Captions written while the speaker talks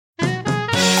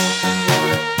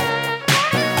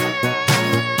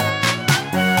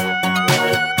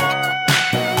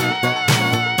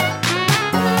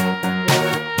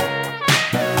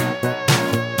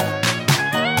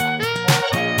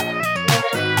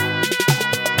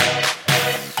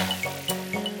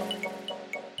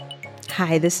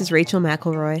Hi, this is Rachel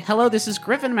McElroy. Hello, this is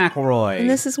Griffin McElroy. And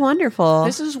this is wonderful.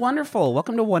 This is wonderful.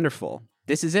 Welcome to Wonderful.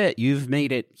 This is it. You've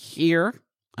made it here.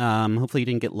 Hopefully you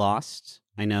didn't get lost.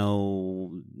 I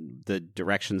know the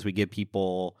directions we give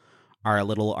people are a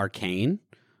little arcane.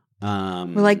 We're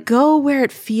like, go where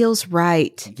it feels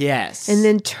right. Yes. And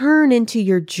then turn into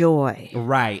your joy.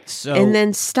 Right. So, and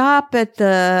then stop at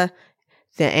the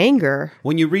anger.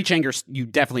 When you reach anger, you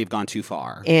definitely have gone too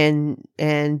far. And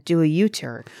do a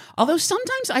U-turn. Although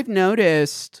sometimes I've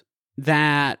noticed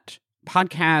that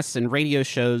podcasts and radio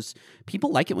shows,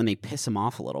 people like it when they piss them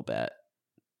off a little bit.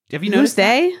 Have you noticed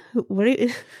they? What do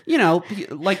you... You know,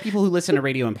 like people who listen to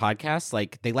radio and podcasts,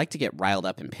 like they like to get riled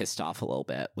up and pissed off a little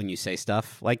bit when you say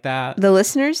stuff like that. The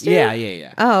listeners do?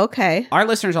 Yeah. Oh, okay. Our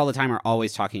listeners all the time are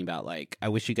always talking about like, I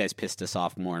wish you guys pissed us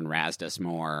off more and razzed us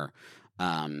more,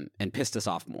 and pissed us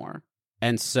off more.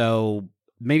 And so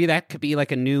maybe that could be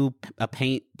like a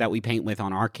paint that we paint with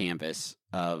on our canvas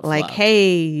of like, love.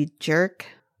 Hey, jerk.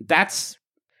 That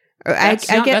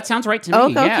sounds right to me. Oh,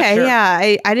 okay, sure.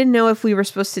 yeah. I didn't know if we were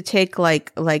supposed to take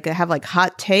have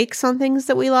hot takes on things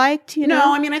that we liked. You know?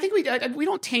 No, I mean I think we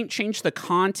don't change the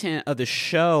content of the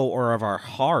show or of our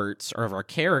hearts or of our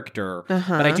character,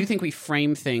 but I do think we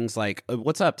frame things like,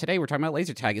 "What's up today? We're talking about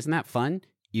laser tag. Isn't that fun?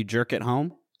 You jerk at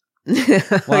home."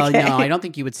 Well, Okay. no, I don't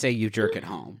think you would say you jerk at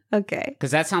home. Okay.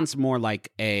 Because that sounds more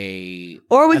like a...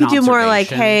 Or we could do more like,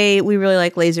 observation. hey, we really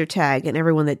like laser tag, and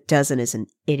everyone that doesn't is an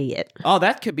idiot. Oh,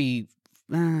 that could be...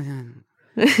 that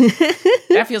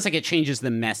feels like it changes the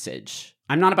message.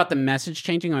 I'm not about the message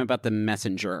changing, I'm about the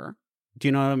messenger. Do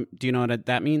you know what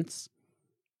that means?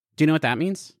 Do you know what that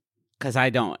means? Because I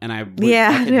don't, and I could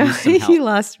use some help. You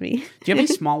lost me. Do you have any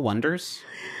small wonders?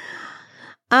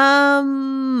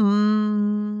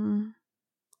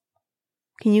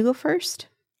 Can you go first?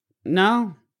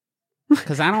 No,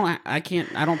 because I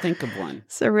don't think of one.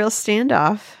 It's a real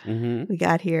standoff Mm-hmm. we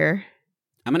got here.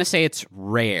 I'm going to say it's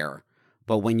rare,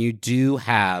 but when you do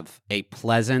have a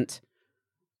pleasant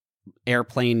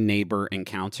airplane neighbor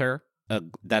encounter,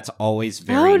 that's always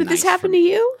very nice. Oh, did this happen to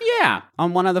you? Yeah.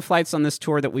 On one of the flights on this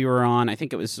tour that we were on, I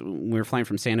think it was when we were flying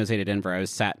from San Jose to Denver, I was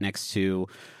sat next to...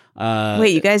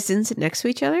 Wait, you guys didn't sit next to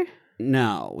each other?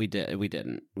 No, we didn't.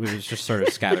 We was just sort of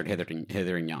scattered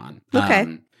hither and yon.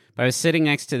 Okay. But I was sitting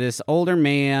next to this older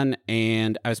man,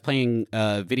 and I was playing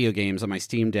video games on my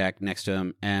Steam Deck next to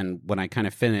him. And when I kind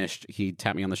of finished, he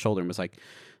tapped me on the shoulder and was like,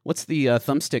 "What's the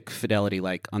thumbstick fidelity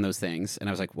like on those things?" And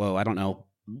I was like, "Whoa, I don't know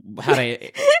how to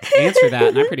answer that."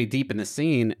 And I'm pretty deep in the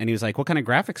scene. And he was like, "What kind of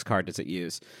graphics card does it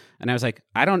use?" And I was like,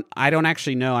 I don't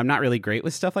actually know. I'm not really great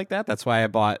with stuff like that. That's why I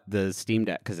bought the Steam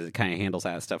Deck, because it kind of handles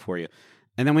that stuff for you.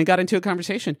 And then we got into a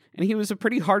conversation, and he was a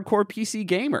pretty hardcore PC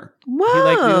gamer. Whoa.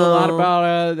 He knew a lot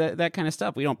about that kind of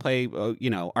stuff. We don't play,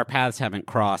 our paths haven't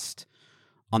crossed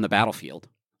on the battlefield.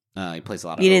 He plays a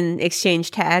lot of... You didn't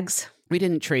exchange tags? We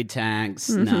didn't trade tags.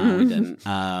 No, we didn't.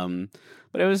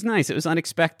 But it was nice. It was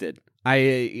unexpected.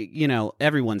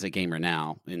 Everyone's a gamer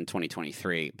now in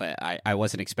 2023, but I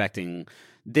wasn't expecting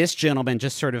this gentleman,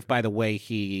 just sort of by the way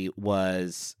he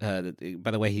was, by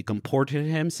the way he comported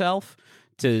himself,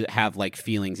 to have like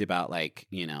feelings about like,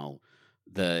 the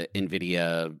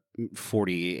NVIDIA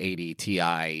 4080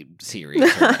 Ti series or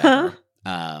whatever.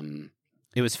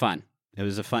 It was fun. It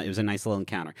was a nice little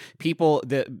encounter.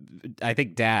 I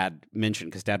think Dad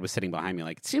mentioned, because Dad was sitting behind me,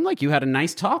 like, it seemed like you had a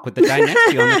nice talk with the guy next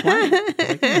to you on the plane.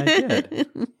 Like, yeah, I did.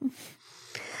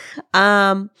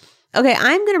 Okay,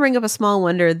 I'm going to bring up a small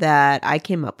wonder that I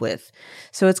came up with.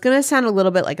 So it's going to sound a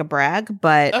little bit like a brag,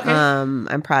 but okay.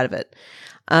 I'm proud of it.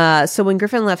 So when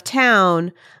Griffin left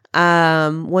town,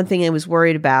 one thing I was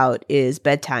worried about is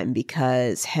bedtime,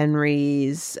 because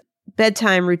Henry's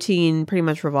bedtime routine pretty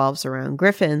much revolves around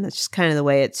Griffin. That's just kind of the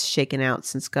way it's shaken out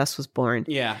since Gus was born.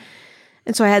 Yeah.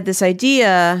 And so I had this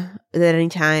idea that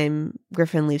anytime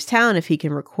Griffin leaves town, if he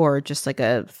can record just like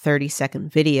a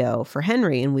 30-second video for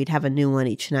Henry, and we'd have a new one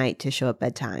each night to show at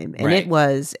bedtime. And Right. It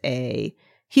was a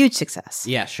huge success.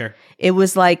 Yeah, sure. It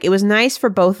was nice for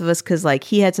both of us, because like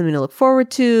he had something to look forward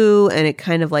to, and it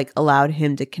kind of like allowed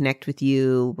him to connect with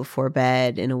you before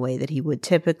bed in a way that he would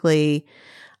typically.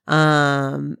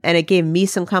 And it gave me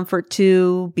some comfort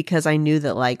too, because I knew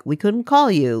that like we couldn't call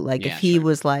you. Like Yeah, if he sure.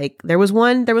 was like, there was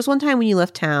one time when you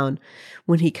left town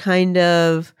when he kind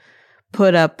of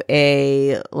put up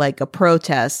a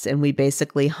protest, and we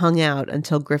basically hung out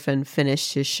until Griffin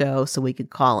finished his show so we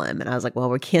could call him. And I was like, well,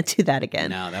 we can't do that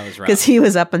again. No, that was rough. Because he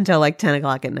was up until like 10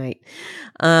 o'clock at night.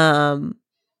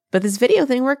 But this video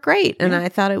thing worked great, and I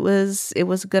thought it was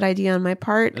a good idea on my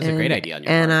part. It was a great idea on your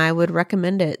part. And part. I would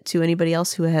recommend it to anybody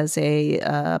else who has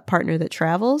a partner that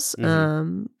travels.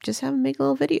 Just have them make a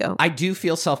little video. I do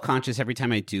feel self-conscious every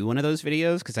time I do one of those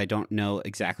videos because I don't know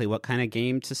exactly what kind of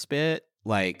game to spit.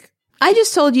 Like, I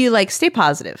just told you, like, stay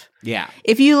positive. yeah.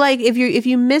 If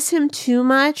you miss him too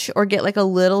much or get like a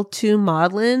little too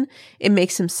maudlin, it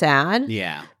makes him sad.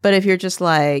 Yeah. But if you're just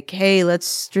like, hey,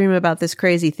 let's dream about this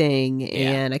crazy thing,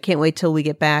 and I can't wait till we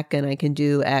get back and I can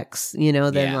do X,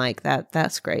 then like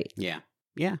that's great. Yeah.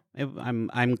 Yeah.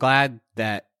 I'm glad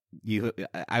that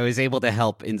I was able to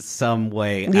help in some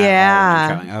way.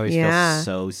 Yeah. I always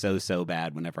feel so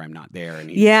bad whenever I'm not there. And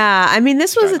I mean,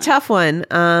 this was a tough one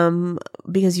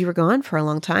because you were gone for a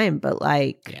long time, but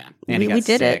like, and we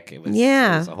did sick. it. It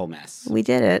was a whole mess. We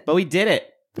did it. But we did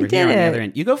it. We're here on the other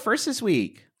end. You go first this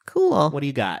week. Cool. What do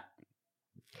you got?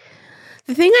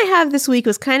 The thing I have this week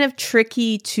was kind of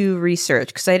tricky to research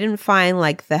because I didn't find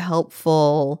like the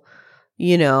helpful,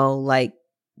 like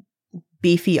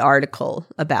beefy article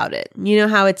about it. You know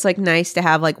how it's like nice to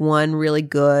have like one really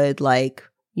good, like,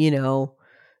 New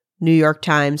York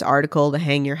Times article to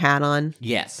hang your hat on?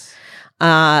 Yes. So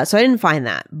I didn't find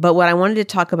that. But what I wanted to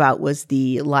talk about was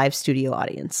the live studio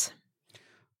audience.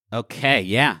 Okay,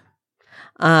 yeah.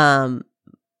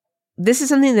 This is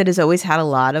something that has always had a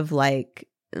lot of like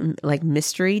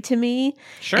mystery to me.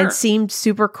 Sure. And seemed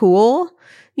super cool,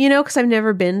 because I've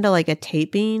never been to like a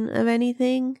taping of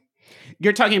anything.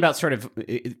 You're talking about sort of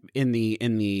in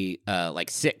the like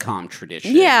sitcom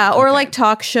tradition. Yeah, or like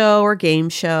talk show or game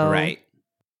show. Right.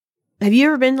 Have you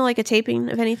ever been to like a taping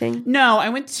of anything? No, I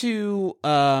went to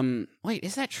wait,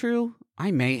 is that true? I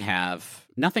may have.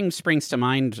 Nothing springs to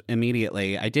mind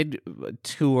immediately. I did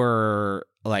tour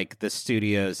like the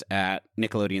studios at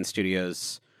Nickelodeon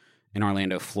Studios in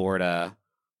Orlando, Florida,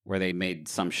 where they made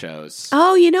some shows.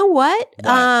 Oh, you know what?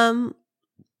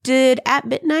 Did At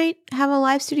Midnight have a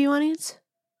live studio audience?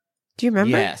 Do you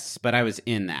remember? Yes, but I was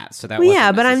in that, so that well, wasn't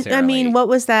yeah. But necessarily I mean, what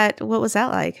was that? What was that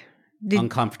like?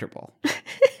 Uncomfortable.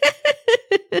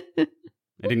 I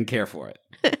didn't care for it.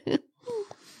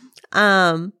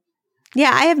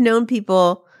 Yeah, I have known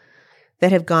people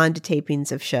that have gone to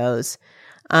tapings of shows.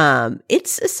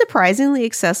 It's surprisingly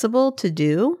accessible to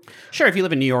do. Sure, if you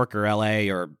live in New York or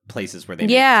LA or places where they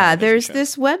there's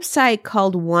this website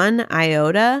called One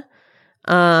Iota.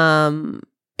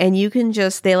 And you can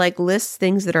they like list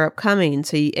things that are upcoming.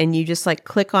 So you just like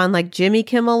click on like Jimmy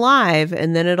Kimmel Live,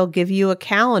 and then it'll give you a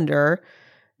calendar,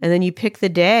 and then you pick the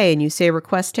day and you say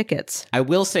request tickets. I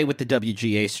will say with the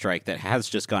WGA strike that has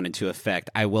just gone into effect,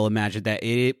 I will imagine that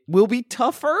it will be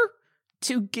tougher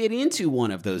to get into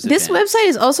one of those This events. website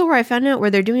is also where I found out where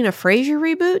they're doing a Frasier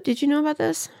reboot. Did you know about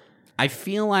this? I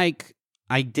feel like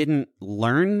I didn't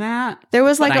learn that. There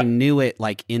was I knew it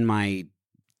like in my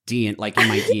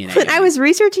DNA. When I was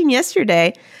researching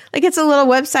yesterday, like it's a little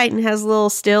website and has little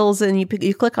stills, and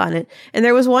you click on it, and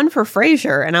there was one for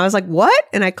Frasier, and I was like, "What?"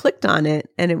 And I clicked on it,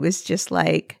 and it was just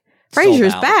like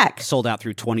Frasier's back, sold out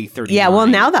through 2030. Yeah, well,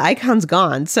 now the icon's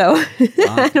gone, so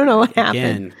I don't know what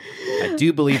happened. Again, I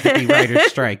do believe that the writer's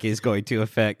strike is going to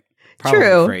affect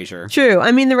Frasier. True.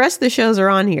 I mean, the rest of the shows are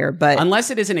on here, but unless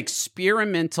it is an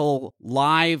experimental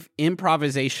live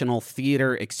improvisational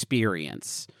theater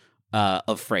experience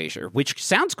of Frasier, which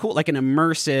sounds cool, like an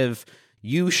immersive.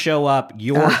 You show up,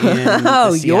 you're in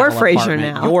the you're Frasier apartment.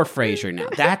 now. You're Frasier now.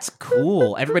 That's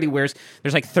cool. Everybody wears.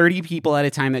 There's like 30 people at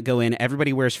a time that go in.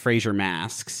 Everybody wears Frasier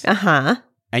masks.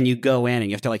 And you go in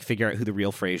and you have to like figure out who the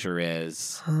real Frasier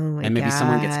is. Oh my and maybe God.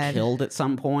 someone gets killed at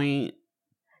some point.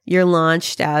 You're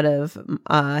launched out of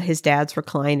his dad's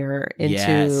recliner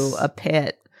into a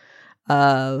pit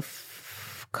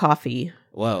of coffee.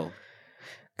 Whoa.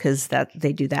 Because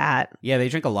they do that. Yeah, they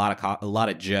drink a lot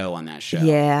of Joe on that show.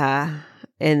 Yeah,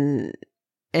 and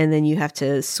then you have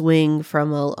to swing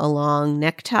from a long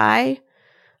necktie.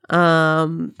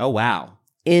 Oh wow!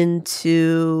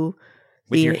 Into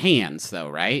with your hands, though,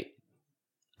 right?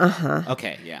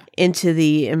 Okay, yeah. Into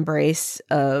the embrace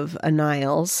of a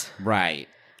Niles. Right.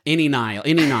 Any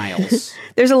Niles.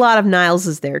 There's a lot of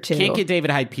Nileses there too. Can't get David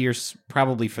Hyde Pierce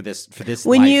probably for this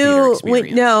when live you theater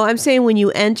experience. No, I'm saying when you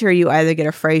enter, you either get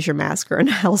a Frasier mask or a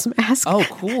Niles mask. Oh,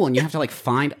 cool! And you have to like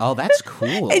find. Oh, that's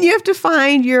cool. And you have to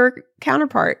find your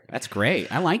counterpart. That's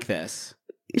great. I like this.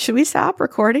 Should we stop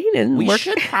recording and we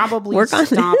should probably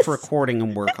stop recording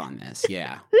and work on this?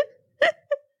 Yeah.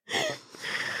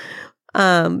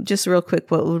 Just real quick,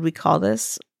 what would we call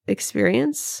this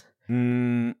experience?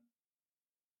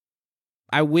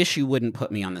 I wish you wouldn't put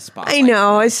me on the spot. I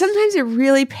know. Sometimes it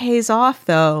really pays off,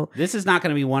 though. This is not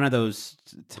going to be one of those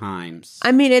times.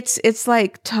 I mean, it's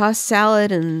like tossed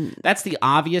salad and... That's the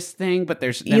obvious thing, but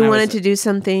there's... You wanted to do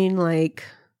something like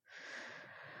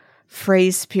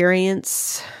phrase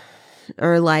experience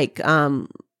or like I'm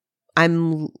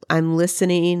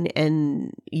listening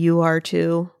and you are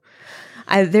too.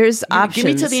 There's options.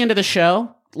 Give me to the end of the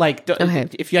show. Like, okay.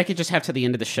 If I could just have to the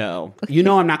end of the show. Okay. You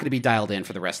know I'm not going to be dialed in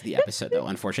for the rest of the episode, though,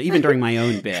 unfortunately. Even during my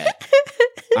own bit.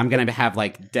 I'm going to have,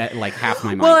 like half my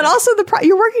mind. Well, and also,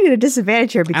 you're working at a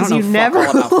disadvantage here because you never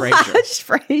watched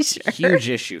Frasier. Huge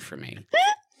issue for me.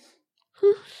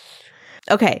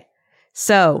 Okay.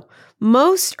 So,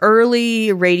 most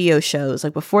early radio shows,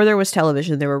 like before there was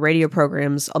television, there were radio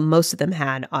programs. Most of them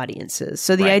had audiences.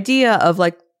 So, the idea of,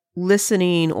 like,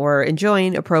 listening or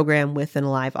enjoying a program with a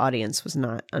live audience was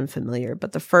not unfamiliar,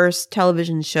 but the first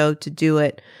television show to do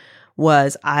it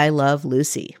was I Love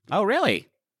Lucy. Oh, really?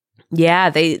 Yeah,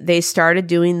 they started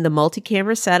doing the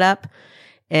multi-camera setup,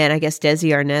 and I guess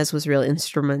Desi Arnaz was real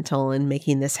instrumental in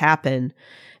making this happen.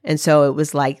 And so it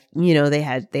was like, they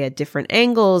had different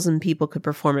angles, and people could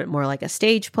perform it more like a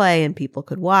stage play, and people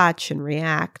could watch and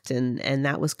react, and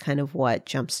that was kind of what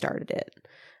jump-started it.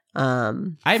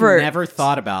 I've never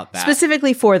thought about that.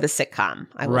 Specifically for the sitcom,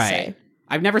 I will say.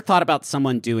 I've never thought about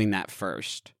someone doing that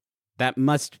first. That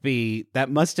must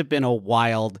have been a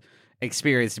wild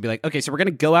experience to be like, okay, so we're going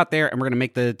to go out there and we're going to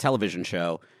make the television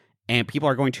show, and people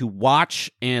are going to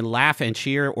watch and laugh and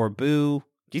cheer or boo.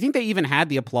 Do you think they even had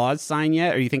the applause sign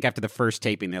yet? Or do you think after the first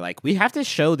taping, they're like, we have to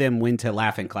show them when to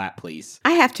laugh and clap, please?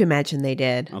 I have to imagine they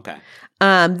did. Okay.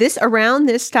 Around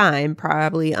this time,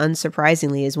 probably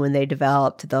unsurprisingly, is when they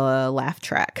developed the laugh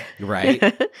track.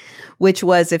 Right. Which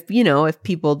was if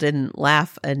people didn't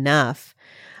laugh enough,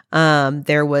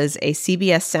 there was a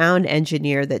CBS sound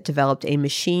engineer that developed a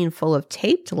machine full of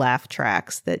taped laugh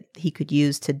tracks that he could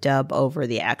use to dub over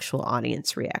the actual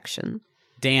audience reaction.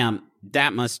 Damn.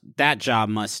 That job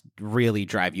must really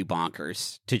drive you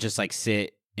bonkers to just like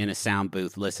sit in a sound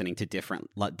booth listening to different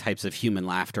types of human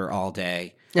laughter all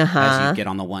day as you get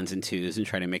on the ones and twos and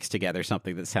try to mix together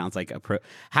something that sounds like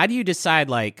How do you decide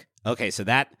like, okay, so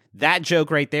that joke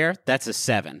right there, that's a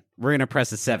 7. We're going to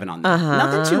press a 7 on that.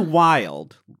 Nothing too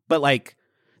wild, but like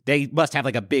they must have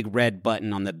like a big red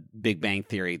button on the Big Bang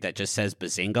Theory that just says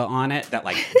Bazinga on it that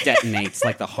like detonates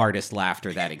like the hardest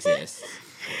laughter that exists.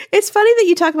 It's funny that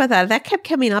you talk about that. That kept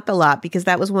coming up a lot because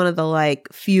that was one of the like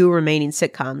few remaining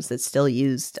sitcoms that still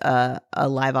used a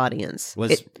live audience.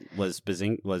 Was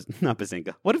not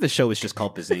Bazinga. What if the show was just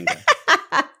called Bazinga?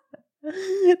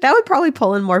 That would probably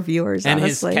pull in more viewers. And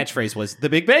honestly. His catchphrase was The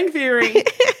Big Bang Theory.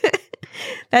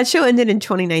 That show ended in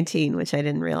 2019, which I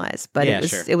didn't realize, but yeah,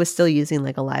 it was still using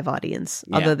like a live audience.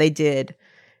 Yeah. Although they did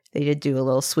do a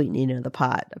little sweetening of the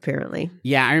pot, apparently.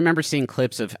 Yeah, I remember seeing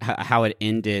clips of how it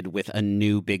ended with a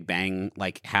new Big Bang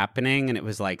like happening, and it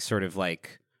was like sort of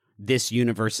like this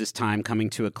universe's time coming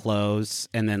to a close,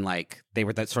 and then like they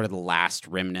were that sort of the last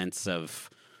remnants of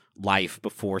life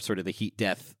before sort of the heat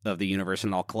death of the universe,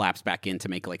 and it all collapsed back in to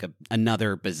make like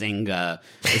another Bazinga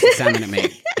is the sound that it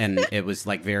made. And it was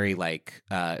like very like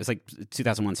it was like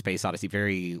 2001 Space Odyssey,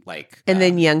 very like and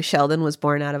then young Sheldon was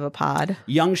born out of a pod.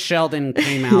 Young Sheldon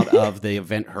came out of the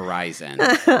event horizon.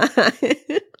 This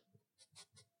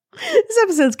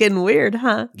episode's getting weird,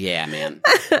 huh? Yeah, man.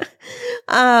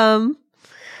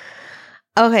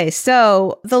 Okay,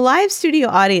 so the live studio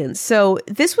audience. So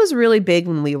this was really big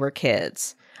when we were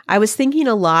kids. I was thinking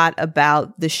a lot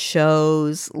about the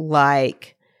shows that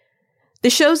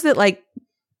like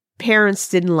parents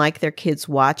didn't like their kids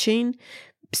watching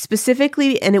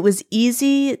specifically, and it was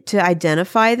easy to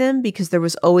identify them because there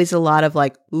was always a lot of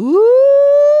like, ooh.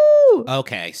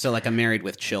 Okay, so like a Married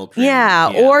with Children.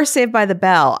 Yeah, or Saved by the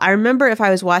Bell. I remember if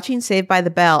I was watching Saved by the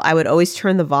Bell, I would always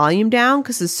turn the volume down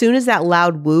because as soon as that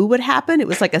loud woo would happen, it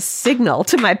was like a signal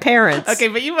to my parents. Okay,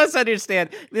 but you must understand,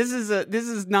 this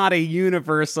is not a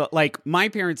universal, like my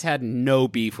parents had no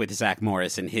beef with Zach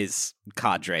Morris and his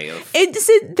cadre of...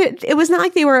 It was not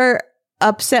like they were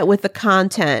upset with the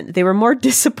content. They were more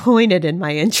disappointed in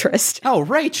my interest. Oh,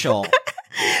 Rachel.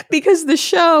 Because the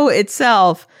show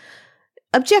itself...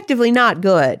 objectively not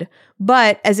good,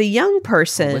 but as a young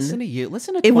person, listen to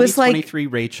 2023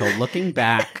 Rachel looking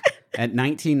back at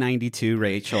 1992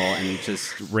 Rachel and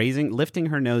just lifting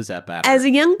her nose up at her. As a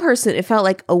young person, it felt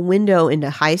like a window into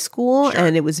high school, sure.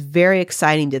 And it was very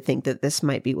exciting to think that this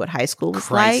might be what high school was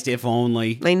Christ, like. if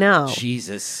only. I know.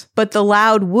 Jesus. But the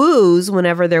loud woos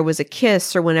whenever there was a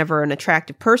kiss or whenever an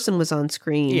attractive person was on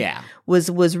screen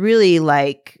was really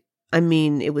like, I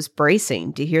mean, it was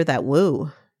bracing to hear that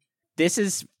woo. This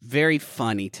is very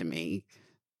funny to me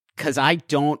because I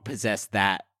don't possess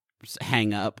that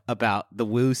hang up about the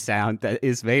woo sound that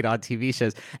is made on TV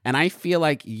shows. And I feel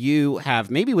like you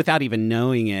have, maybe without even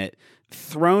knowing it,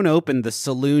 thrown open the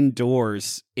saloon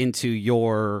doors into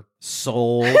your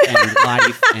soul and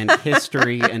life and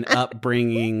history and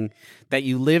upbringing, that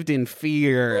you lived in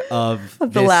fear of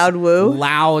the loud woo,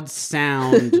 loud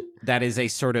sound that is a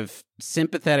sort of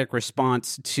sympathetic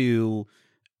response to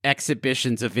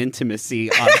exhibitions of intimacy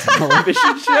on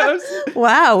television shows.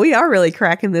 Wow, we are really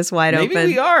cracking this wide open.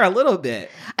 Maybe we are a little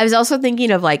bit. I was also thinking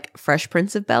of like Fresh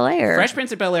Prince of Bel-Air. Fresh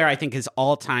Prince of Bel-Air, I think, is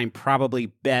all-time probably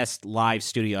best live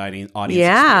studio audience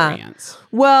experience.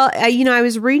 Well, I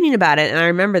was reading about it, and I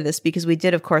remember this because we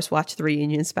did, of course, watch the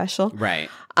reunion special. Right.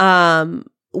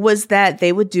 Was that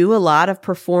they would do a lot of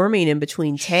performing in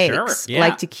between takes,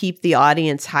 like to keep the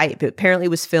audience hype. It apparently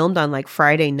was filmed on like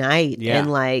Friday night, and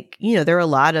like, there are a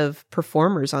lot of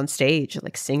performers on stage,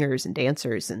 like singers and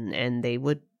dancers, and they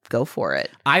would go for it.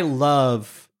 I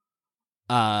love,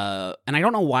 and I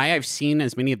don't know why I've seen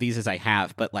as many of these as I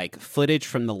have, but like footage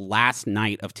from the last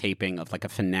night of taping of like a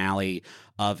finale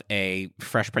of a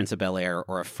Fresh Prince of Bel-Air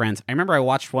or a Friends. I remember I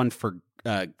watched one for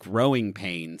Growing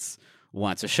Pains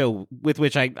once, a show with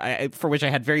which for which I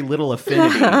had very little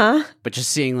affinity, but just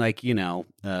seeing like,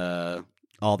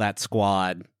 all that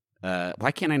squad.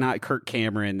 Why can't I not Kirk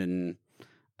Cameron and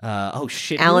Alan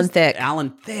Thicke. Alan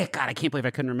Thicke. God, I can't believe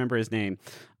I couldn't remember his name.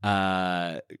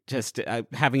 Just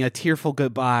having a tearful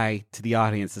goodbye to the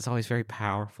audience is always very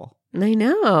powerful. I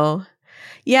know.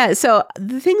 Yeah. So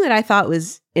the thing that I thought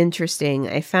was interesting,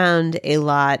 I found a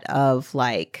lot of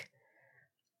like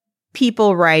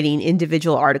people writing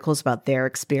individual articles about their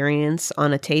experience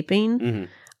on a taping.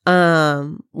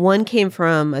 Mm-hmm. One came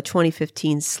from a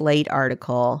 2015 Slate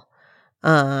article.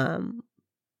 And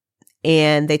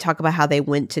they talk about how they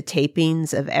went to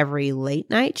tapings of every late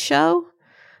night show.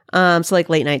 So like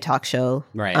late night talk show.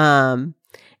 Right. And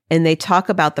they talk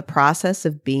about the process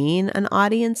of being an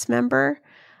audience member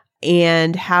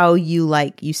and how you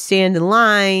stand in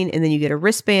line and then you get a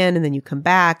wristband and then you come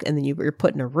back and then you're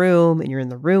put in a room and you're in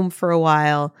the room for a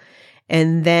while.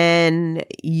 And then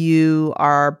you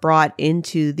are brought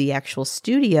into the actual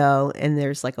studio and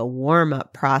there's like a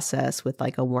warm-up process with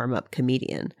like a warm-up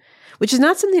comedian, which is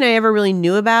not something I ever really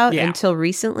knew about until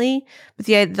recently. But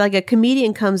like a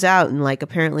comedian comes out and like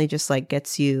apparently just like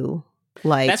gets you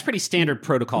like, that's pretty standard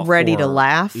protocol. Ready to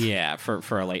laugh. Yeah,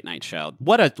 for a late night show.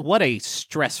 What a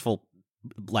stressful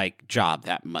like job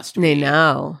that must be.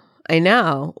 I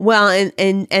know. Well,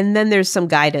 and then there's some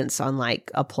guidance on like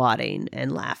applauding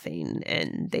and laughing,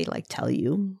 and they like tell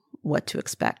you what to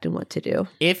expect and what to do.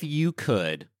 If you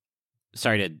could,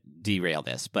 sorry to derail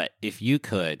this, but if you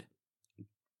could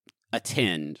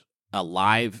attend a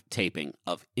live taping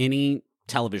of any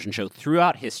television show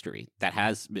throughout history that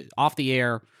has off the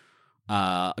air,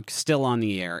 still on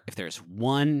the air, if there's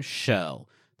one show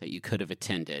that you could have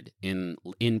attended in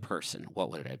person, what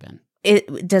would it have been?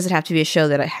 Does it have to be a show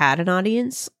that had an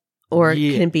audience, or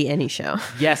can it be any show?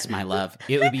 Yes, my love.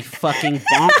 It would be fucking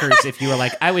bonkers if you were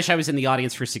like, I wish I was in the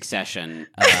audience for Succession.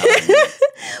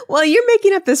 Well, you're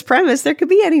making up this premise. There could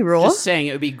be any rule. Just saying,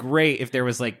 it would be great if there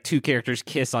was like two characters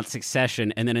kiss on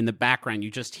Succession, and then in the background you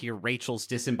just hear Rachel's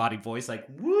disembodied voice like,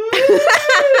 woo!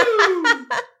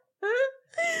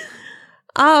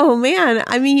 Oh man,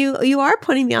 I mean, you are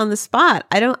putting me on the spot.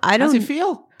 I don't. How's it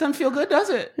feel? Doesn't feel good, does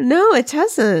it? No, it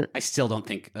doesn't. I still don't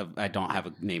think I don't have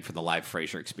a name for the live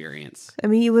Frasier experience. I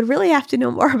mean, you would really have to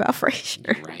know more about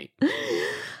Frasier, right?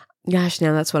 Gosh,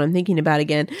 now that's what I'm thinking about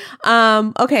again.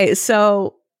 Okay,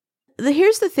 so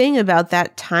here's the thing about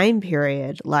that time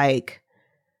period. Like,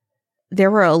 there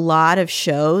were a lot of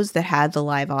shows that had the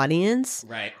live audience.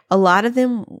 Right. A lot of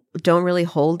them don't really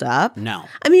hold up. No.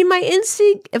 I mean, my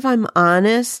instinct, if I'm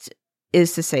honest,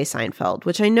 is to say Seinfeld,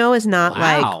 which I know is not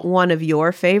like one of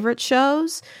your favorite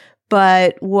shows,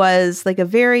 but was like a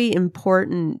very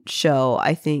important show,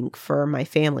 I think, for my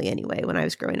family anyway, when I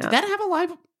was growing up. Did that have a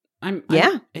live?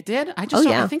 It did?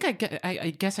 I think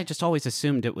I guess I just always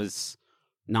assumed it was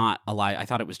not a live. I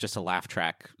thought it was just a laugh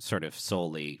track sort of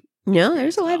solely. No,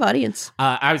 there's a live audience.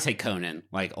 I would say Conan,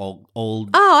 like old. Oh,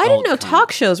 I didn't know Conan.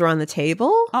 Talk shows were on the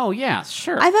table. Oh yeah,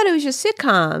 sure. I thought it was just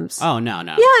sitcoms. Oh no. Yeah,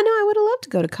 no, I would have loved to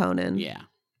go to Conan. Yeah,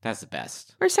 that's the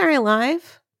best. Or Saturday Night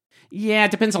Live. Yeah,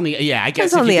 it depends on the. Yeah, I guess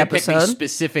depends on the episode. Pick the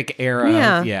specific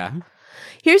era. Yeah.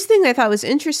 Here's the thing that I thought was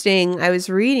interesting. I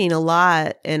was reading a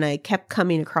lot, and I kept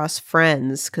coming across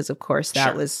Friends because, of course,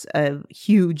 that was a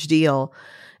huge deal.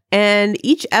 And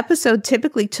each episode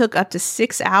typically took up to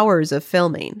 6 hours of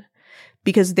filming,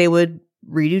 because they would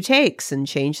redo takes and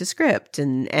change the script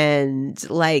and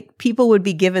like people would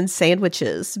be given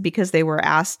sandwiches because they were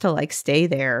asked to like stay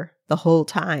there the whole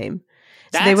time.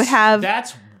 So they would have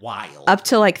that's wild. up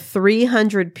to like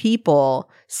 300 people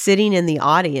sitting in the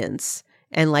audience,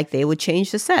 and like they would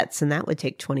change the sets, and that would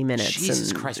take 20 minutes.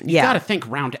 Jesus Christ. You got to think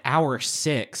around hour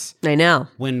 6. I know.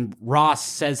 When Ross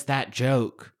says that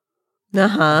joke the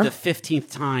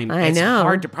 15th time, it's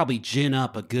hard to probably gin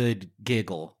up a good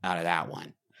giggle out of that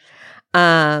one.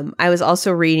 I was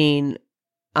also reading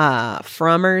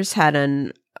Frommer's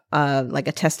had like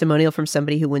a testimonial from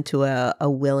somebody who went to a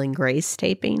Will and Grace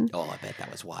taping. Oh, I bet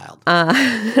that was wild.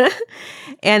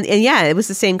 And yeah, it was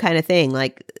the same kind of thing,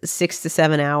 like 6 to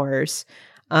 7 hours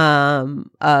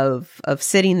of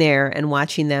sitting there and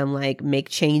watching them like make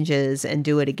changes and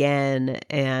do it again,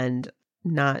 and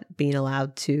not being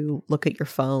allowed to look at your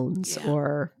phones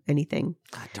or anything.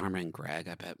 God, Dharma and Greg,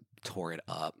 I bet tore it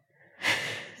up.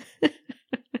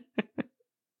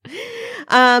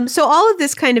 So all of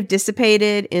this kind of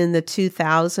dissipated in the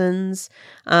 2000s.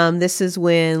 This is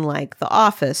when like The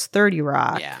Office, 30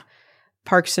 Rock,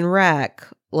 Parks and Rec,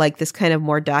 like this kind of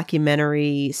more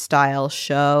documentary style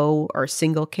show or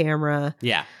single camera.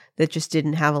 Yeah. That just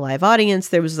didn't have a live audience.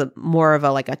 There was more of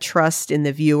a trust in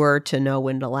the viewer to know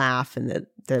when to laugh, and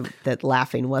that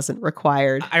laughing wasn't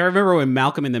required. I remember when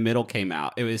Malcolm in the Middle came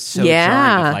out. It was so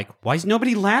jarring. Of like, why is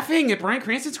nobody laughing at Bryan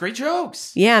Cranston's great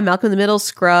jokes? Yeah, Malcolm in the Middle,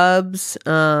 Scrubs.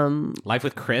 Life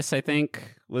with Chris, I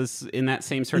think, was in that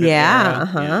same sort of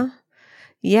era.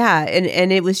 Yeah,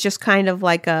 and it was just kind of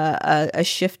like a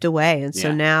shift away. And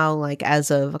so now, like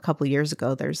as of a couple years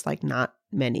ago, there's like not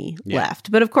many left.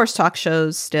 But of course, talk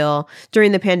shows still.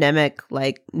 During the pandemic,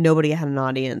 like nobody had an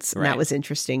audience, and that was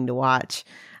interesting to watch.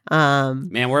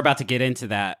 Man, we're about to get into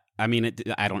that. I mean,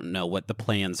 I don't know what the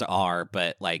plans are,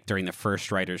 but like during the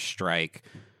first writer's strike,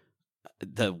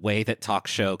 the way that talk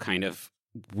show kind of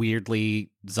weirdly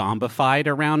zombified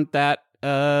around that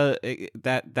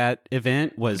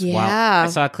event was wild. I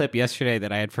saw a clip yesterday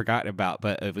that I had forgotten about,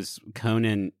 but it was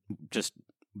Conan just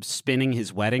spinning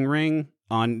his wedding ring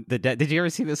on the desk. Did you ever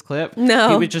see this clip? No.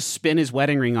 He would just spin his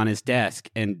wedding ring on his desk,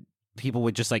 and people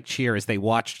would just like cheer as they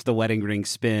watched the wedding ring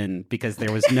spin because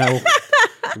there was no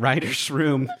writer's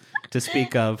room to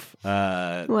speak of.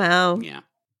 Wow. Yeah.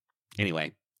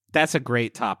 Anyway, that's a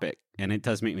great topic, and it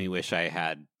does make me wish I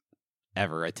had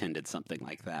ever attended something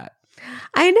like that.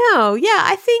 I know.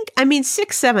 Yeah, I mean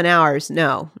 6-7 hours.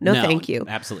 No, thank you.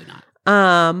 Absolutely not.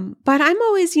 But I'm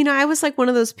always, I was like one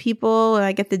of those people.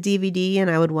 I get the DVD and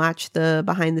I would watch the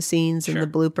behind the scenes and the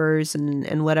bloopers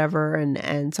and whatever,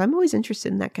 and so I'm always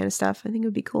interested in that kind of stuff. I think it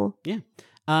would be cool. Yeah.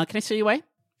 Can I steal you away?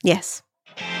 Yes.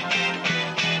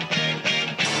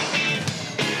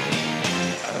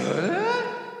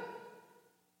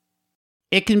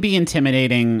 It can be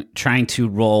intimidating trying to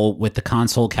roll with the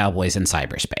console cowboys in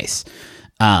cyberspace.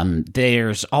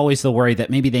 There's always the worry that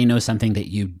maybe they know something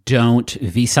that you don't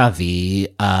vis-a-vis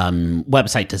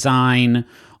website design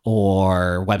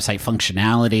or website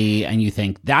functionality, and you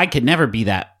think, I could never be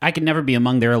that. I could never be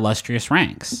among their illustrious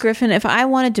ranks. Griffin, if I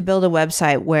wanted to build a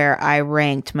website where I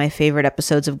ranked my favorite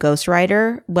episodes of Ghost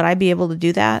Rider, would I be able to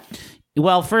do that?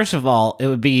 Well, first of all, it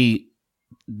would be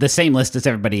the same list as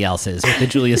everybody else's with the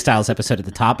Julia Stiles episode at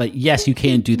the top. But yes, you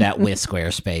can do that with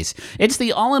Squarespace. It's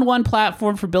the all-in-one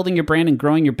platform for building your brand and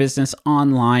growing your business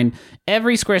online.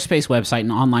 Every Squarespace website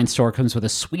and online store comes with a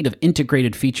suite of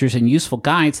integrated features and useful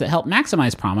guides that help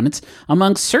maximize prominence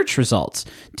among search results.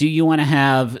 Do you want to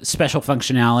have special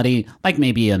functionality, like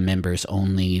maybe a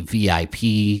members-only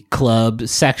VIP club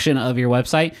section of your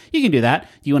website? You can do that.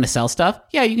 Do you want to sell stuff?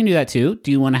 Yeah, you can do that too.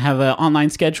 Do you want to have an online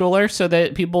scheduler so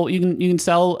that people you can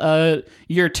sell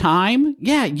your time?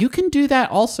 Yeah, you can do that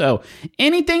also.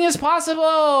 Anything is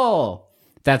possible.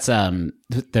 That's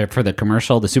there for the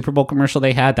commercial, the Super Bowl commercial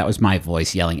they had. That was my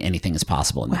voice yelling anything is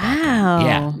possible in the background.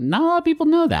 Yeah, not a lot of people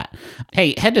know that.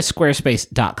 Hey, head to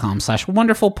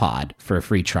squarespace.com/wonderfulpod for a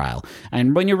free trial.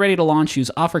 And when you're ready to launch, use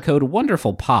offer code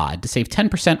wonderfulpod to save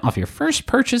 10% off your first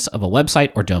purchase of a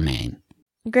website or domain.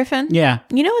 Griffin? Yeah.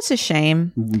 You know what's a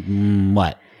shame?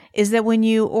 What? Is that when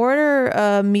you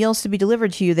order meals to be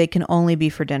delivered to you, they can only be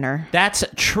for dinner. That's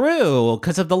true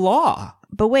because of the law.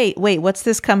 But wait, what's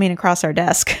this coming across our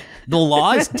desk? The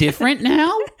law is different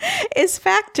now? It's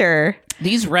Factor.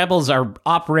 These rebels are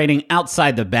operating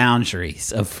outside the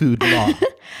boundaries of food law.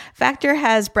 Factor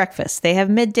has breakfast. They have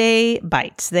midday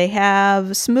bites. They have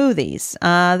smoothies.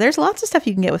 There's lots of stuff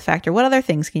you can get with Factor. What other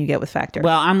things can you get with Factor?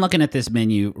 Well, I'm looking at this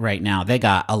menu right now. They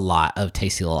got a lot of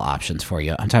tasty little options for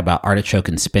you. I'm talking about artichoke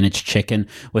and spinach chicken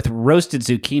with roasted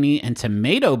zucchini and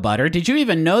tomato butter. Did you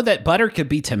even know that butter could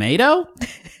be tomato?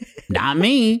 Not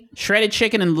me. Shredded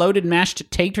chicken and loaded mashed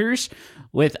taters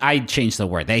I changed the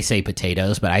word. They say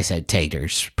potatoes, but I said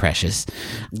taters, precious.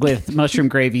 With mushroom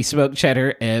gravy, smoked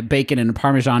cheddar, bacon, and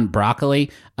Parmesan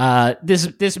broccoli.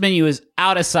 This menu is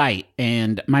out of sight,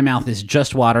 and my mouth is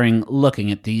just watering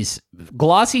looking at these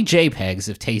glossy JPEGs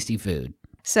of tasty food.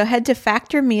 So head to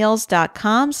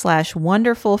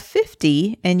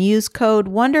factormeals.com/wonderful50 and use code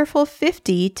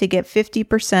wonderful50 to get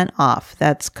 50% off.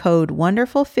 That's code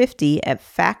wonderful50 at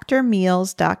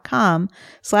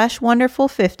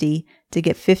factormeals.com/wonderful50 to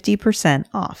get 50%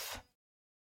 off.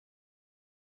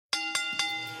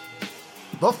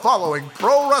 The following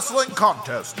pro wrestling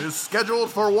contest is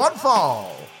scheduled for one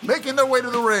fall. Making their way to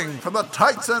the ring from the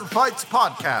Tights and Fights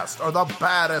podcast are the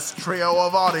baddest trio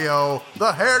of audio,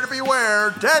 the hair to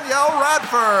beware, Danielle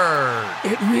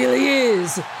Radford. It really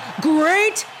is.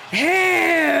 Great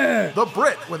hair. The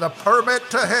Brit with a permit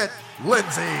to hit,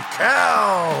 Lindsay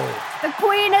Kell. The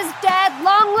queen is dead.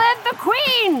 Long live the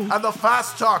queen. And the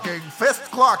fast-talking,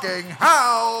 fist-clocking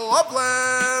Hal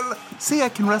Upland. See, I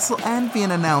can wrestle and be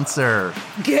an announcer.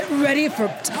 Get ready for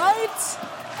tights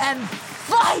and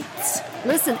fights.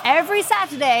 Listen every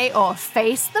Saturday or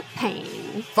face the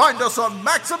pain. Find us on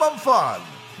Maximum Fun.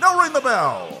 Now ring the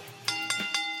bell.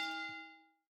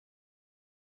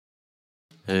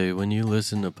 Hey, when you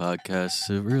listen to podcasts,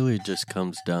 it really just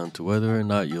comes down to whether or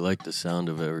not you like the sound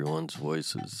of everyone's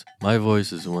voices. My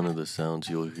voice is one of the sounds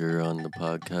you'll hear on the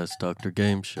podcast Dr.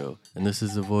 Game Show, and this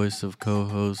is the voice of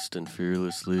co-host and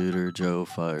fearless leader Joe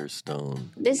Firestone.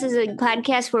 This is a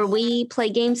podcast where we play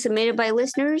games submitted by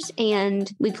listeners,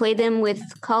 and we play them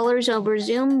with callers over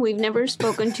Zoom we've never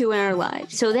spoken to in our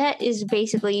lives. So that is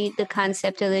basically the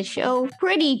concept of the show.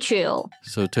 Pretty chill.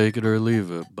 So take it or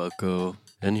leave it, bucko.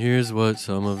 And here's what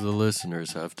some of the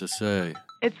listeners have to say.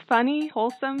 It's funny,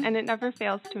 wholesome, and it never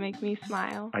fails to make me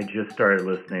smile. I just started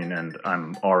listening and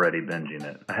I'm already binging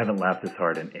it. I haven't laughed this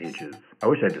hard in ages. I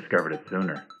wish I discovered it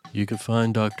sooner. You can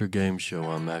find Dr. Game Show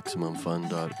on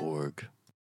MaximumFun.org.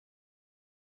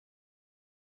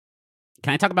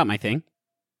 Can I talk about my thing?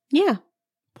 Yeah.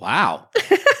 Wow.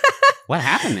 What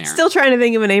happened there? Still trying to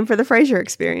think of a name for the Frasier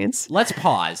experience. Let's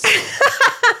pause.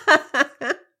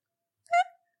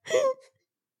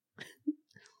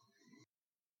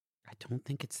 I don't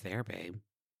think it's there, babe.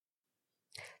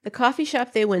 The coffee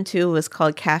shop they went to was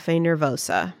called Cafe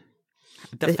Nervosa.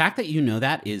 The fact that you know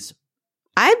that is...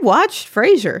 I watched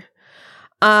Frasier.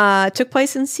 It took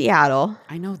place in Seattle.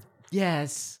 I know.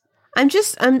 Yes. I'm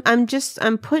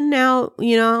putting out,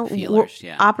 feelers,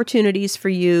 opportunities for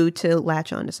you to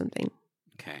latch onto something.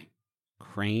 Okay.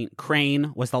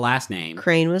 Crane was the last name.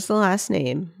 Crane was the last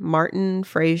name. Martin,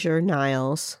 Frasier,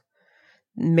 Niles,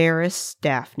 Maris,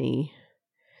 Daphne.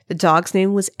 The dog's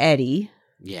name was Eddie.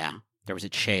 Yeah. There was a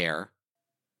chair.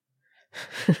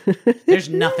 There's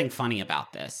nothing funny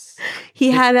about this. He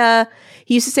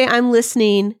used to say, "I'm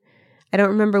listening." I don't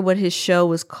remember what his show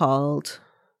was called.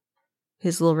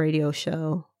 His little radio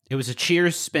show. It was a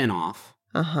Cheers spinoff.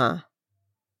 Uh-huh.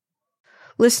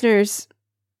 Listeners,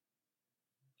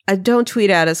 don't tweet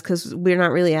at us because we're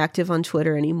not really active on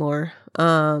Twitter anymore.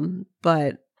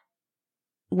 But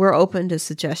we're open to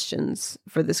suggestions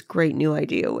for this great new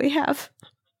idea we have.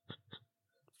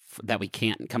 That we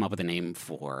can't come up with a name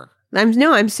for.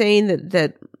 I'm saying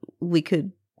that we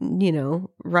could,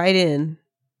 write in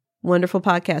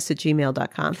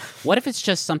wonderfulpodcast@gmail.com. What if it's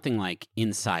just something like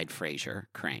Inside Frasier,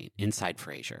 Crane? Inside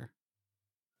Frasier.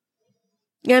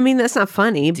 Yeah, I mean, that's not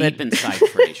funny, Deep Inside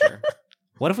Frasier.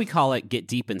 What if we call it Get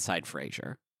Deep Inside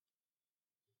Frasier?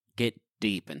 Get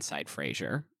Deep Inside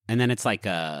Frasier. And then it's like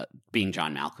a Being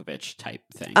John Malkovich type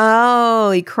thing.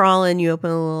 Oh, you crawl in, you open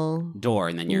a little door,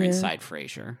 and then you're inside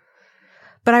Frasier.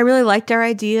 But I really liked our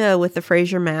idea with the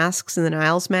Frasier masks and the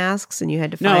Niles masks, and you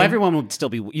had to find... No, everyone would still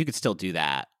be... You could still do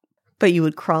that. But you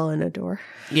would crawl in a door.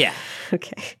 Yeah.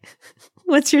 Okay.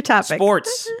 What's your topic?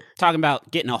 Sports. Talking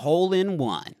about getting a hole in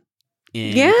one.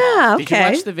 Yeah, okay. Did you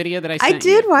watch the video that I sent you? I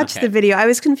did watch the video. I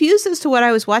was confused as to what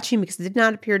I was watching because it did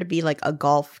not appear to be like a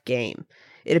golf game.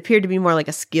 It appeared to be more like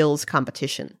a skills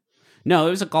competition. No, it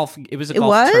was a golf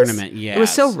tournament. Yeah, it was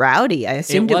so rowdy. I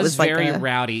assumed it was like very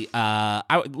rowdy.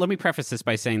 Let me preface this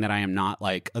by saying that I am not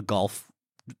like a golf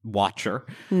watcher.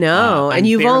 No, and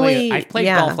I've played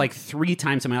golf like 3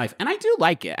 times in my life, and I do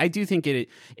like it. I do think it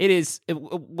is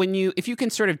if you can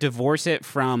sort of divorce it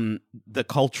from the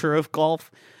culture of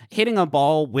golf, hitting a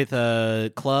ball with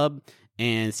a club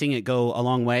and seeing it go a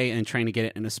long way and trying to get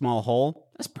it in a small hole,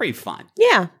 that's pretty fun.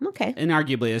 Yeah, okay. And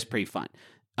arguably it's pretty fun.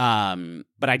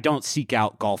 But I don't seek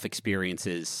out golf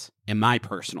experiences in my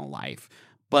personal life.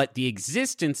 But the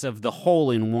existence of the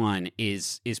hole-in-one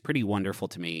is pretty wonderful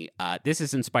to me. This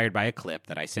is inspired by a clip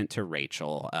that I sent to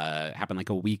Rachel. Happened like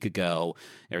a week ago.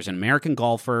 There's an American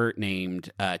golfer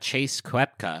named Chase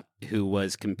Koepka who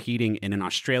was competing in an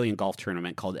Australian golf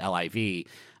tournament called LIV.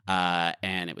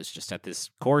 And it was just at this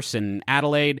course in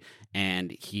Adelaide.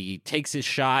 And he takes his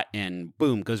shot and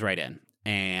boom, goes right in.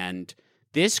 And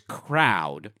this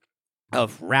crowd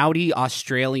of rowdy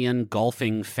Australian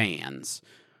golfing fans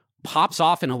pops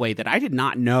off in a way that I did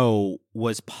not know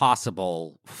was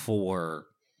possible for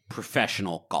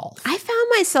professional golf. I found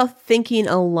myself thinking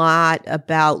a lot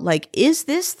about, like, is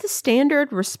this the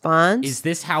standard response? Is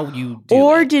this how you do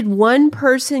Or it? did one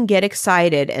person get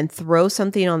excited and throw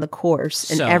something on the course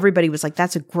and So, everybody was like,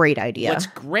 that's a great idea? What's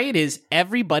great is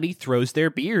everybody throws their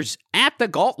beers at the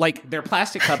golf, like they're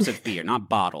plastic cups of beer, not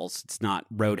bottles. It's not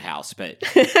Roadhouse, but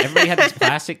everybody had these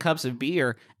plastic cups of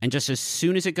beer, and just as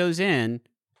soon as it goes in,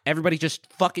 everybody just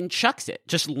fucking chucks it,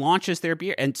 just launches their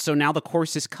beer. And so now the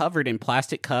course is covered in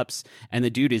plastic cups and the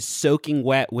dude is soaking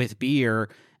wet with beer.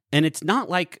 And it's not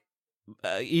like,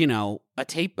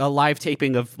 a live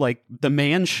taping of like The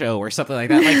Man Show or something like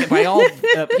that. Like by all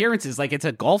appearances, like it's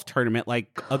a golf tournament,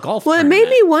 like a golf tournament. It made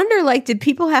me wonder, like, did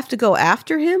people have to go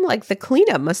after him? Like the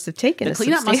cleanup must have taken The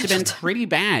cleanup must have been pretty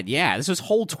bad. Yeah, this was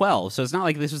hole 12. So it's not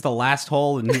like this was the last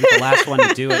hole and he was the last one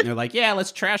to do it. And they're like, yeah,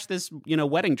 let's trash this,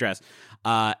 wedding dress.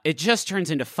 It just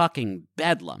turns into fucking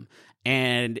bedlam.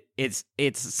 And it's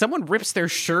someone rips their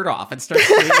shirt off and starts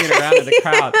swinging it around in the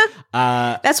crowd.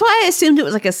 That's why I assumed it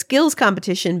was like a skills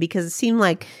competition, because it seemed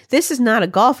like this is not a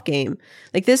golf game.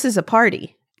 Like this is a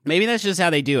party. Maybe that's just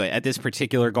how they do it at this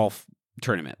particular golf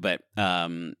tournament. But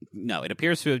no, it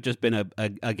appears to have just been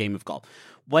a game of golf.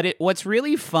 What's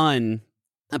really fun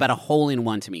about a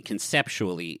hole-in-one to me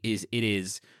conceptually is it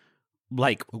is,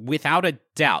 like, without a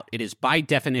doubt, it is by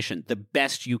definition the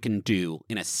best you can do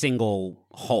in a single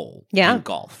hole in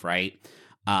golf, right?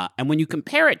 And when you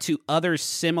compare it to other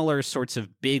similar sorts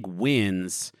of big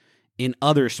wins in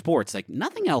other sports, like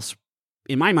nothing else,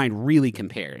 in my mind, really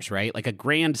compares, right? Like a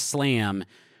grand slam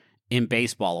in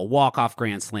baseball, a walk-off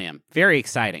grand slam, very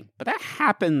exciting. But that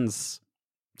happens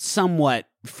somewhat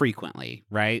frequently,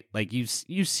 right? Like you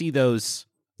see those,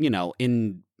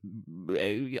 in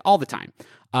all the time.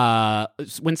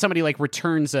 When somebody like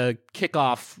returns a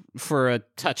kickoff for a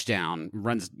touchdown,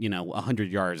 runs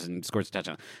 100 yards and scores a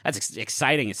touchdown, that's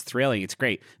exciting. It's thrilling. It's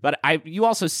great. But you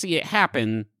also see it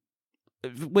happen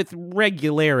with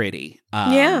regularity.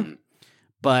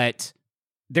 But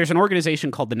there's an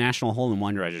organization called the National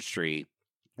Hole-in-One Registry,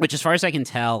 which, as far as I can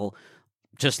tell,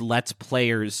 just lets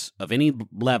players of any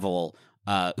level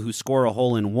who score a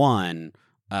hole-in-one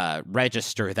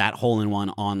register that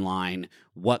hole-in-one online,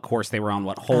 what course they were on,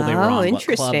 what hole they were on, what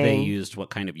club they used, what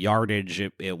kind of yardage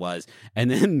it was. And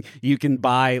then you can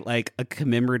buy like a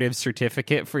commemorative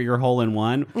certificate for your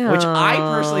hole-in-one, which I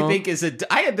personally think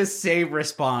I had the same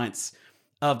response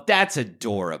of, that's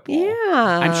adorable.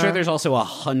 Yeah. I'm sure there's also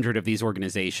 100 of these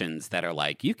organizations that are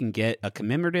like, you can get a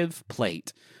commemorative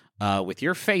plate with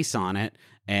your face on it,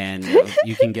 and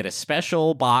you can get a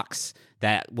special box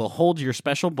that will hold your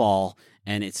special ball,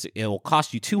 and it will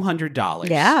cost you $200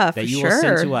 that you will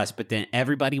send to us, but then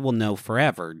everybody will know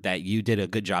forever that you did a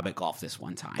good job at golf this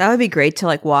one time. That would be great to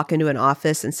like walk into an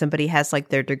office and somebody has like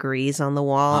their degrees on the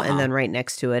wall, and then right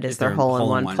next to it is their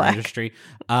hole-in-one plaque. Registry.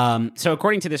 So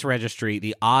according to this registry,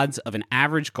 the odds of an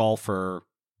average golfer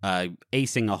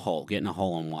acing a hole, getting a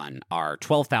hole-in-one, are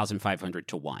 12,500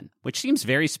 to 1, which seems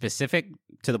very specific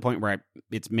to the point where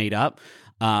it's made up.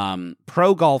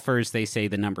 Pro golfers, they say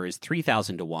the number is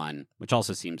 3,000 to 1, which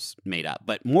also seems made up.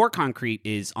 But more concrete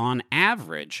is, on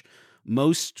average,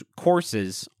 most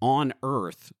courses on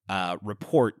Earth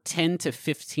report 10 to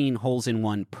 15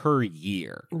 holes-in-one per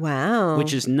year. Wow.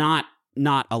 Which is not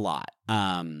a lot.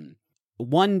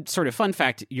 One sort of fun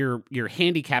fact, your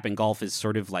handicap in golf is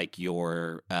sort of like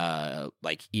your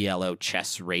like ELO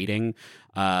chess rating.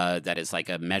 That is like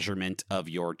a measurement of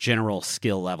your general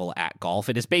skill level at golf.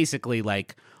 It is basically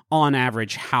like, on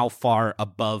average, how far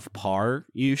above par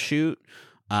you shoot.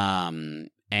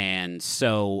 And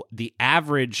so the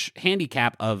average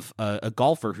handicap of a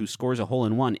golfer who scores a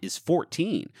hole-in-one is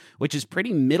 14, which is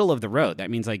pretty middle of the road. That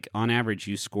means, like, on average,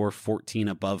 you score 14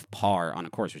 above par on a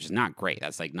course, which is not great.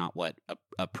 That's, like, not what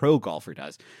a pro golfer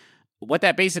does. What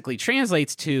that basically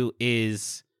translates to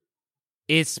is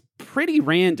it's pretty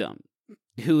random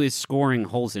who is scoring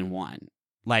holes-in-one.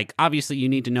 Like, obviously, you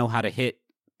need to know how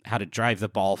to drive the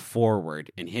ball forward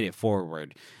and hit it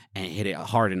forward and hit it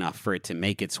hard enough for it to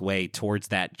make its way towards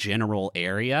that general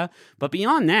area. But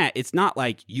beyond that, it's not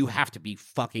like you have to be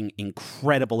fucking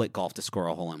incredible at golf to score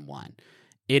a hole-in-one.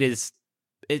 It is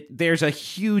there's a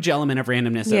huge element of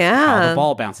randomness of how the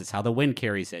ball bounces, how the wind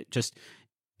carries it. Just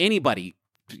anybody,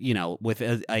 with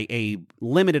a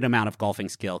limited amount of golfing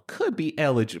skill could be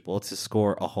eligible to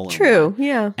score a hole in one. True,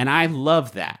 yeah. And I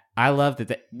love that. I love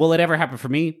that. Will it ever happen for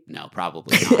me? No,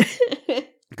 probably not.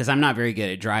 Because I'm not very good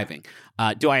at driving.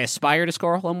 Do I aspire to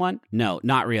score a hole in one? No,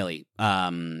 not really.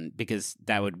 Because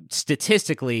that would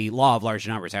statistically, law of large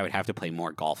numbers, I would have to play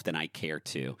more golf than I care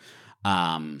to.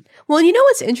 Well, you know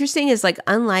what's interesting is like,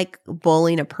 unlike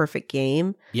bowling a perfect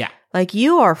game, like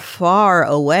you are far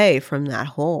away from that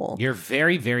hole. You're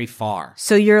very, very far.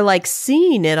 So you're like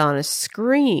seeing it on a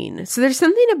screen. So there's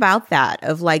something about that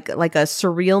of like a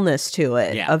surrealness to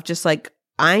it of just like,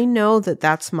 I know that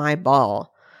that's my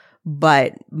ball,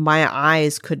 but my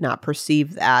eyes could not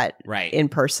perceive that in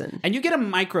person. And you get a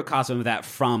microcosm of that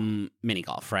from mini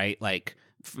golf, right? Like,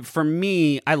 for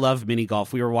me, I love mini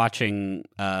golf. We were watching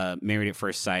Married at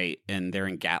First Sight, and they're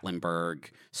in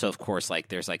Gatlinburg. So, of course, like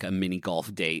there's like a mini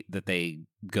golf date that they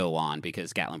go on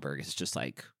because Gatlinburg is just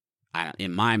like,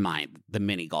 in my mind, the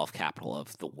mini golf capital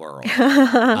of the world.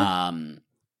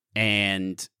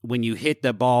 And when you hit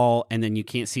the ball and then you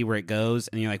can't see where it goes,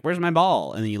 and you're like, where's my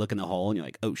ball? And then you look in the hole and you're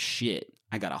like, oh shit,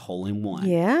 I got a hole in one.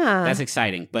 Yeah. That's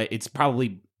exciting, but it's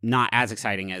probably not as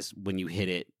exciting as when you hit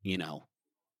it,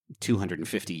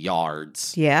 250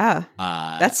 yards. Yeah.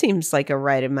 That seems like a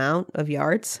right amount of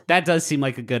yards. That does seem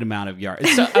like a good amount of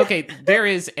yards. So, okay,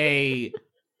 I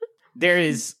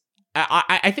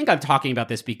think I'm talking about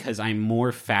this because I'm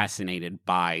more fascinated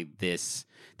by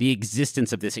the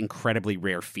existence of this incredibly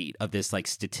rare feat, of this like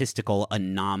statistical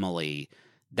anomaly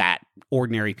that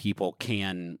ordinary people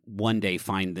can one day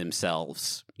find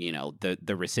themselves,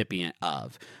 the recipient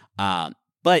of.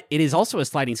 But it is also a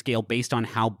sliding scale based on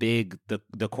how big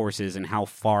the course is and how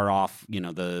far off,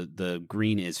 the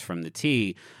green is from the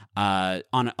tee.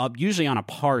 Usually on a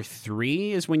par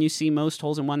 3 is when you see most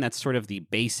holes in one. That's sort of the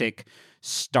basic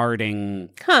starting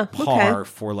par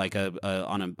for like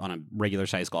on a regular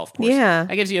sized golf course. Yeah,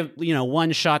 that gives you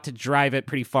one shot to drive it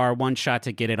pretty far, one shot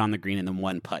to get it on the green, and then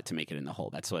one putt to make it in the hole.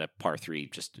 That's what a par 3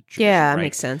 just right?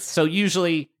 Makes sense. So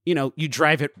usually you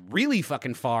drive it really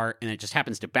fucking far, and it just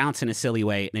happens to bounce in a silly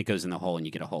way, and it goes in the hole, and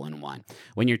you get a hole in one.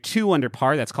 When you're 2 under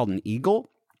par, that's called an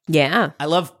eagle. Yeah, I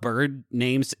love bird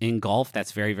names in golf.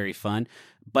 That's very, very fun.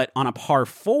 But on a par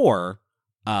 4,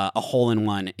 a hole in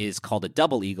one is called a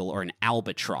double eagle or an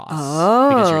albatross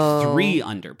because you're 3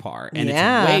 under par, and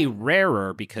it's way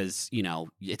rarer because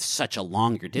it's such a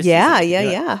longer distance.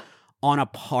 Yeah. On a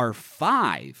par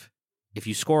 5, if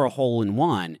you score a hole in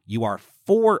one, you are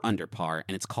 4 under par,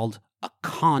 and it's called a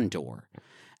condor.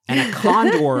 And a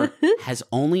condor has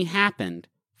only happened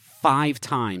 5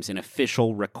 times in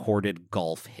official recorded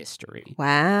golf history.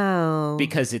 Wow.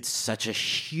 Because it's such a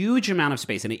huge amount of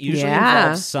space, and it usually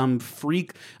involves some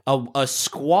freak, a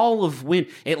squall of wind.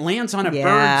 It lands on a bird's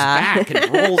back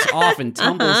and rolls off and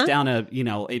tumbles down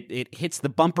it hits the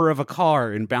bumper of a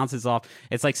car and bounces off.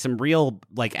 It's like some real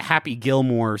like Happy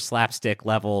Gilmore slapstick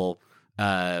level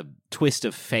twist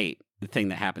of fate thing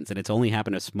that happens, and it's only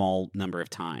happened a small number of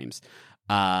times.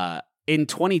 In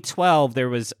 2012, there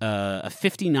was a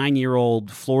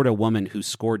 59-year-old Florida woman who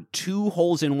scored 2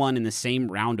 holes in one in the same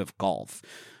round of golf,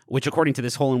 which, according to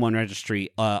this hole in one registry,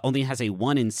 only has a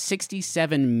 1 in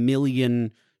 67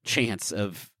 million chance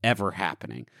of ever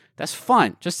happening. That's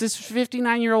fun. Just this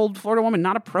 59-year-old Florida woman,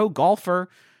 not a pro golfer,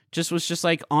 was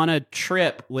like on a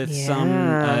trip with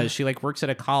some. She like works at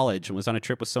a college and was on a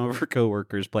trip with some of her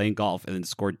coworkers playing golf, and then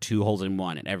scored 2 holes in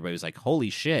one, and everybody was like, "Holy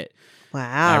shit!"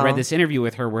 Wow. I read this interview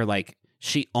with her where like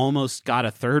she almost got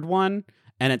a 3rd one,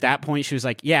 and at that point she was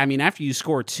like, "Yeah, I mean, after you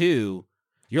score 2,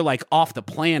 you're like off the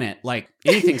planet. Like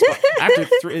anything's after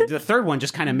the 3rd one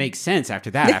just kind of makes sense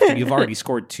after that. After you've already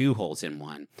scored 2 holes in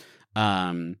one."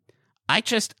 I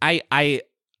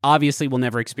obviously will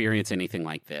never experience anything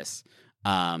like this.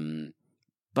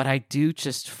 But I do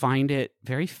just find it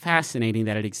very fascinating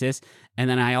that it exists, and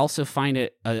then I also find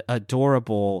it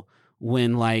adorable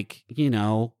when like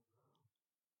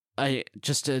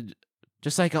just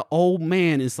like an old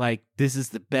man is like, this is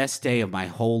the best day of my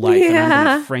whole life, and I'm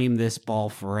going to frame this ball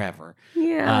forever.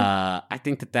 Yeah. I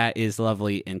think that is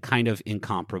lovely and kind of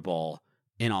incomparable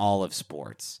in all of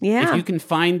sports. Yeah. If you can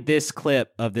find this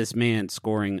clip of this man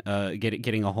scoring,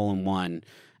 getting a hole in one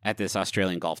at this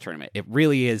Australian golf tournament, it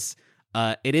really is.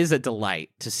 It is a delight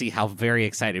to see how very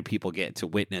excited people get to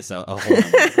witness a hole in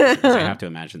one. I have to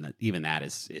imagine that even that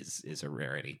is a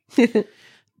rarity.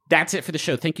 That's it for the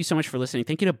show. Thank you so much for listening.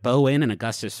 Thank you to Bowen and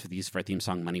Augustus for our theme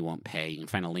song, Money Won't Pay. You can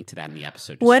find a link to that in the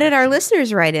episode description. What did our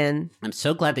listeners write in? I'm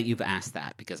so glad that you've asked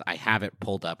that because I have it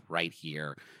pulled up right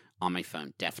here on my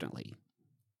phone, definitely.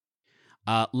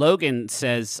 Logan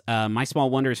says, my small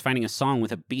wonder is finding a song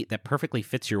with a beat that perfectly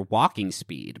fits your walking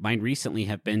speed. Mine recently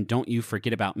have been Don't You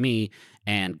Forget About Me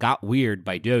and Got Weird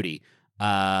by Dodie.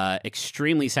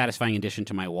 Extremely satisfying addition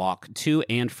to my walk to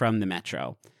and from the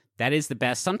metro. That is the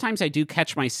best. Sometimes I do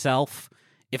catch myself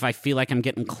if I feel like I'm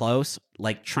getting close,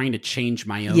 like trying to change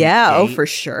my own gait. For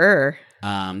sure.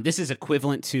 This is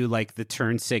equivalent to like the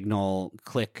turn signal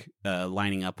click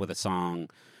lining up with a song.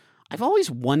 I've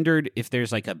always wondered if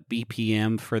there's like a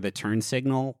BPM for the turn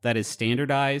signal that is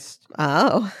standardized.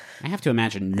 Oh. I have to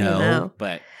imagine no,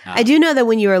 but... I do know that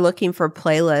when you are looking for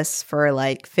playlists for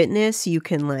like fitness, you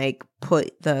can like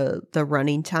put the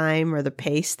running time or the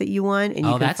pace that you want, and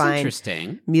you can find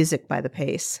interesting. Music by the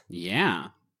pace. Yeah.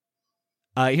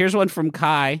 Here's one from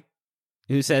Kai,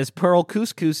 who says, Pearl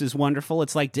couscous is wonderful.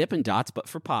 It's like Dippin' Dots, but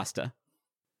for pasta.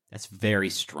 That's very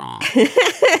strong.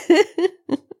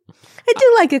 I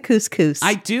do like a couscous.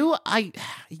 I do. I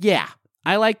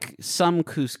like some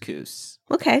couscous.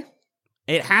 Okay.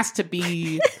 It has to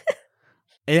be.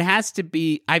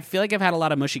 I feel like I've had a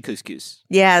lot of mushy couscous.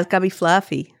 Yeah, it's gotta be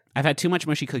fluffy. I've had too much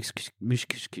mushy couscous.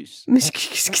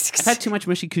 I've had too much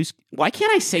mushy couscous. Why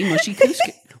can't I say mushy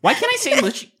couscous? Why can't I say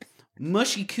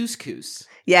mushy couscous?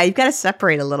 Yeah, you've got to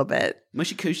separate a little bit.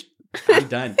 Mushy couscous. I'm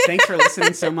done. Thanks for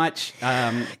listening so much.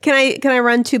 Can I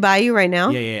run two by you right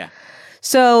now? Yeah.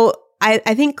 So I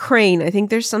think crane. I think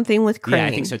there's something with crane. Yeah,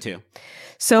 I think so too.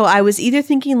 So I was either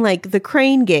thinking like the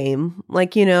crane game,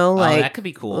 like, like that could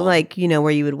be cool. Like,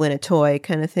 where you would win a toy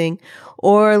kind of thing,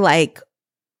 or like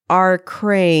our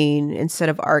crane instead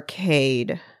of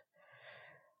arcade.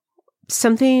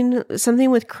 Something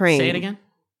with crane. Say it again.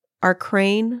 Our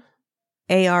crane.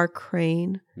 AR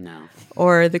crane. No.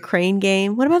 Or the crane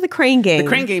game. What about the crane game? The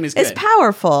crane game is good. It's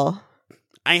powerful.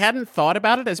 I hadn't thought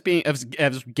about it as being as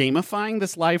gamifying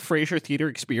this live Frasier theater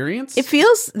experience. It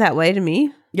feels that way to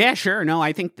me. Yeah, sure. No,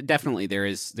 I think definitely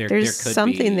there's could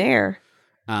something be, there.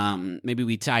 Maybe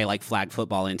we tie like flag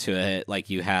football into it. Like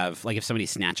you have, like if somebody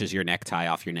snatches your necktie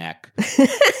off your neck,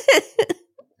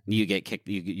 you get kicked,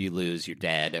 you lose, you're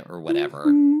dead or whatever.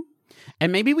 Mm-hmm.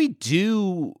 And maybe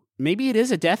maybe it is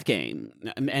a death game.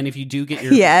 And if you do get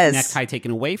your necktie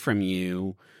taken away from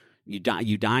you, you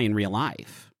die in real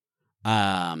life.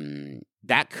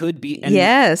 That could be, and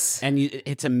it's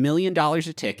 $1 million a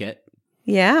ticket.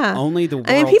 Yeah. Only the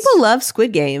world's... I mean, people love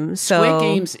Squid Games. So... Squid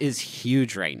Games is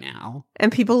huge right now.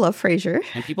 And people love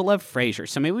Frasier.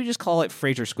 So maybe we just call it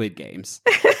Frasier Squid Games.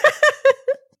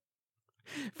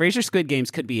 Frasier Squid Games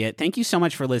could be it. Thank you so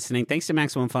much for listening. Thanks to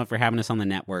Maximum Fun for having us on the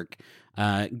network.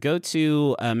 Go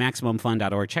to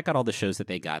MaximumFun.org. Check out all the shows that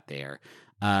they got there.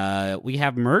 We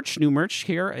have new merch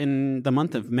here in the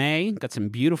month of May. Got some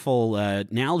beautiful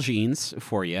Nalgene's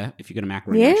for you. If you go to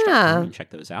macaroonmerch.com, you can check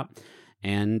those out.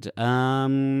 And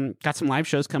got some live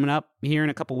shows coming up here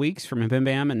in a couple weeks from Bim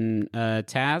Bam and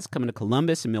Taz coming to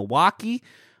Columbus and Milwaukee.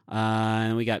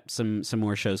 And we got some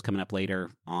more shows coming up later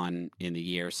on in the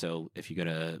year. So if you go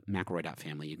to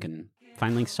McElroy.family, you can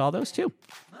find links to all those too.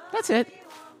 That's it.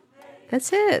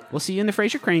 We'll see you in the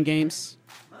Frasier Crane games.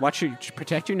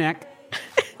 Protect your neck.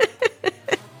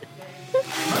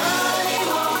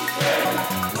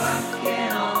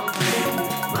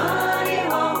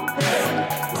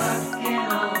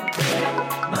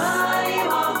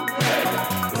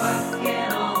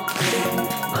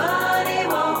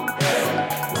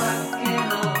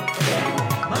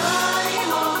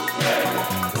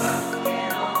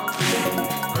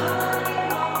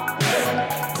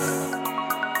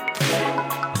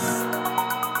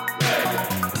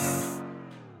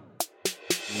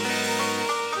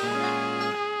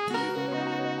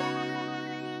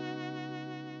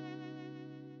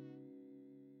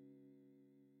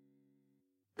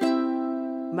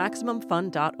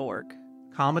 MaximumFun.org.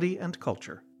 Comedy and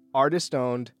culture. Artist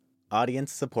owned.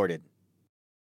 Audience supported.